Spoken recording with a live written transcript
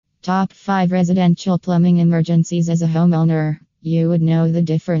Top 5 residential plumbing emergencies. As a homeowner, you would know the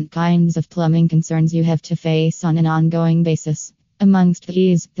different kinds of plumbing concerns you have to face on an ongoing basis. Amongst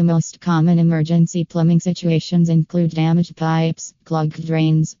these, the most common emergency plumbing situations include damaged pipes, clogged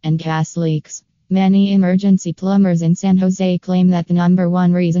drains, and gas leaks. Many emergency plumbers in San Jose claim that the number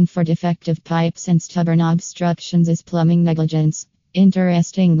one reason for defective pipes and stubborn obstructions is plumbing negligence.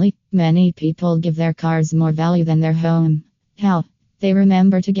 Interestingly, many people give their cars more value than their home. How? They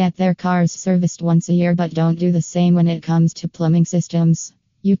remember to get their cars serviced once a year but don't do the same when it comes to plumbing systems.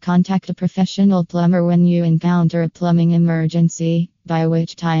 You contact a professional plumber when you encounter a plumbing emergency, by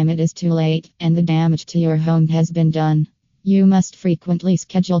which time it is too late and the damage to your home has been done. You must frequently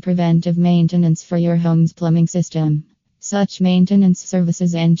schedule preventive maintenance for your home's plumbing system. Such maintenance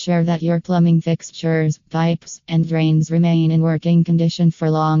services ensure that your plumbing fixtures, pipes, and drains remain in working condition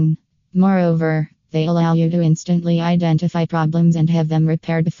for long. Moreover, they allow you to instantly identify problems and have them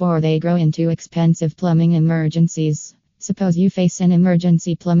repaired before they grow into expensive plumbing emergencies. Suppose you face an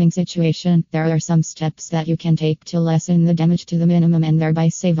emergency plumbing situation, there are some steps that you can take to lessen the damage to the minimum and thereby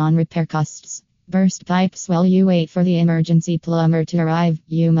save on repair costs. Burst pipes. While you wait for the emergency plumber to arrive,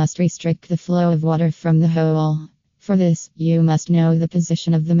 you must restrict the flow of water from the hole. For this, you must know the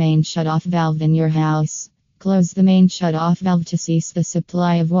position of the main shutoff valve in your house. Close the main shutoff valve to cease the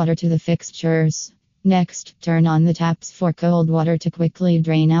supply of water to the fixtures. Next, turn on the taps for cold water to quickly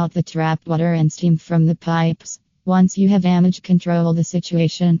drain out the trapped water and steam from the pipes. Once you have damage control the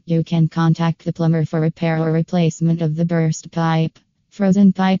situation, you can contact the plumber for repair or replacement of the burst pipe.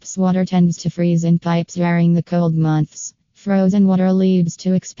 Frozen pipes. Water tends to freeze in pipes during the cold months. Frozen water leads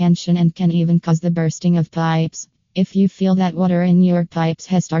to expansion and can even cause the bursting of pipes. If you feel that water in your pipes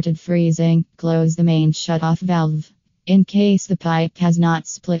has started freezing, close the main shutoff valve. In case the pipe has not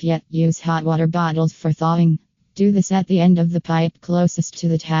split yet, use hot water bottles for thawing. Do this at the end of the pipe closest to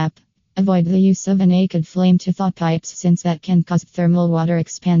the tap. Avoid the use of a naked flame to thaw pipes since that can cause thermal water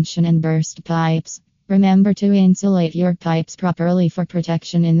expansion and burst pipes. Remember to insulate your pipes properly for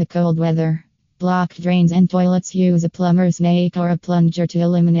protection in the cold weather. Blocked drains and toilets. Use a plumber's snake or a plunger to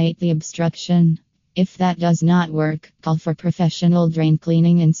eliminate the obstruction. If that does not work, call for professional drain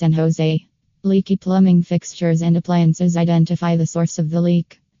cleaning in San Jose. Leaky plumbing fixtures and appliances. Identify the source of the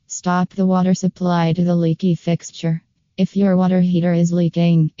leak. Stop the water supply to the leaky fixture. If your water heater is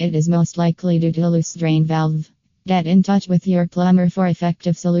leaking, it is most likely due to a loose drain valve. Get in touch with your plumber for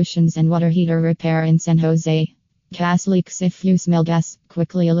effective solutions and water heater repair in San Jose. Gas leaks. If you smell gas,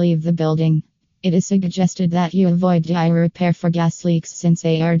 quickly leave the building. It is suggested that you avoid DIY repair for gas leaks since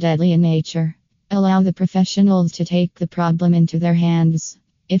they are deadly in nature. Allow the professionals to take the problem into their hands.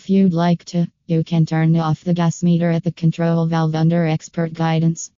 If you'd like to, you can turn off the gas meter at the control valve under expert guidance.